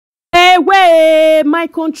Hey, my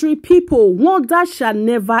country people, wonder shall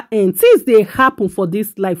never end. Things they happen for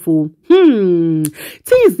this life.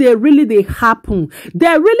 Things they happen.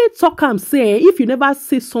 They really talk and say, if you never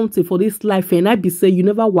see something for this life, and I be say you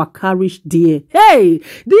never waka reach there. Hey,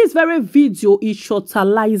 this very video is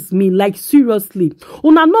shortalize me, like seriously.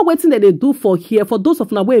 Una know wetin that they do for here. For those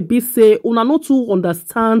of una wey be say, una not to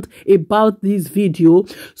understand about this video.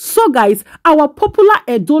 So guys, our popular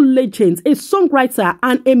Edo legend, a songwriter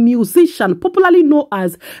and a musician, popularly known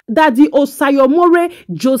as Daddy OSAYOMORE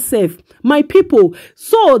Joseph, my people.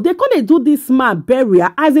 So they gonna do this man burial.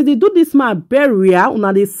 As they do this man burial,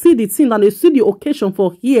 now they see the thing and they see the occasion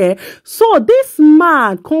for here. So this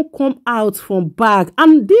man can't come out from back,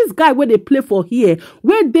 and this guy where they play for here,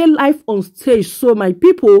 where they live on stage. So my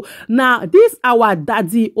people, now this our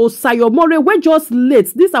Daddy OSAYOMORE, we just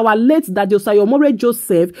late. This our late Daddy OSAYOMORE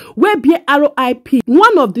Joseph, where be RIP.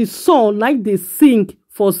 One of the song like they sing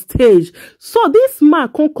for stage. So this man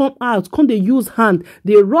can't come out, can't they use hand,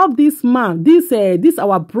 they rob this man, this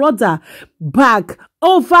our brother back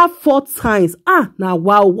over 4 times. Now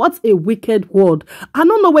wow, what a wicked word. I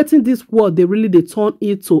don't know what in this world they turn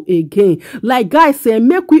it to again. Like guys say,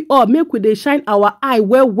 make we they shine our eye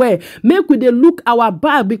well, make we they look our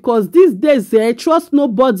back, because these days trust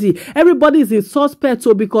nobody. Everybody is in suspect.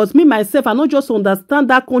 So because me myself, I not just understand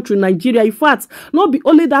that country Nigeria. In fact, not be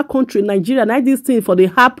only that country Nigeria. Now this thing for they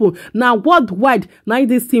happen. Now worldwide, now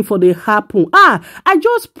this thing for they happen. I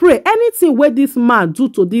just pray anything where this man do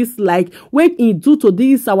to this, like when he do to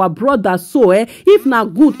this our brother, so if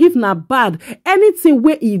not good, if not bad, anything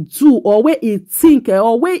where he do or where he think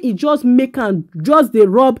or where he just make and just the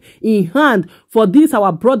rub in hand for this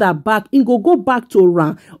our brother back, he go back to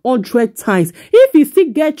around 100 times. If he still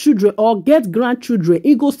get children or get grandchildren,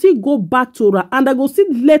 he go still go back to around, and I go still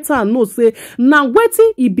later know say now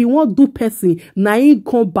waiting he be one do person, now he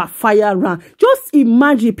come backfire around. Just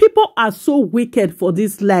imagine, people are so wicked for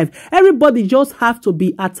this life. Everybody just have to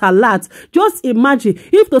be at alert. Just imagine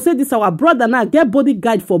if to say this our brother now get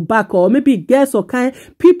bodyguard for back, or maybe get some kind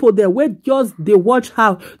people there where just they watch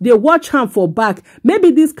him for back.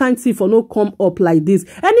 Maybe this kind of thing for no come up like this.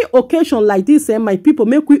 Any occasion like this, my people,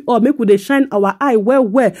 make we they shine our eye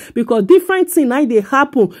well, because different thing now they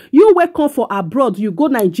happen. You welcome for abroad, you go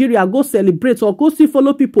Nigeria, go celebrate, or go see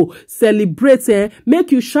follow people celebrate.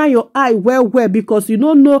 Make you shine your eye well, because you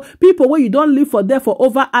don't know people where you don't live for there for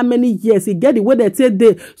over how many years. You get the way they say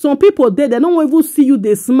they. Some people there, they don't even see you,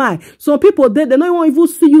 they smile. Some people there, they don't even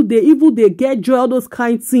see you, they get joy, all those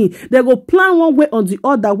kind of things. They go plan one way or the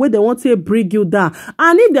other way they want to bring you down.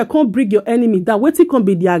 And if they can't bring your enemy down, what it can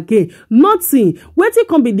be their gain? Nothing. What it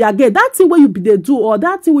can be their gain? That thing where you be they do, or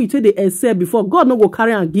that thing where you say they accept before, God no go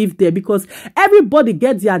carry and give there, because everybody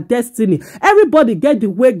get their destiny. Everybody get the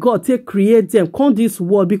way God take create them, come this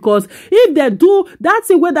world. Because if they do that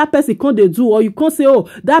thing where that person can't they do, or you can't say, oh,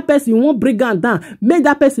 that person won't bring them down, make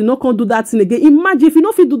that person not can do that thing again. Imagine if you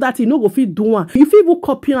no fit do that, you no go fit do one. You fit even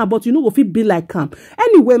copy am, but you no go fit be like him.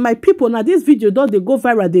 Anyway, my people, now this video does they go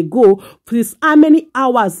viral, they go please how many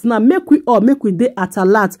hours now? Make we dey at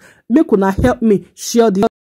alert. Make una help me share the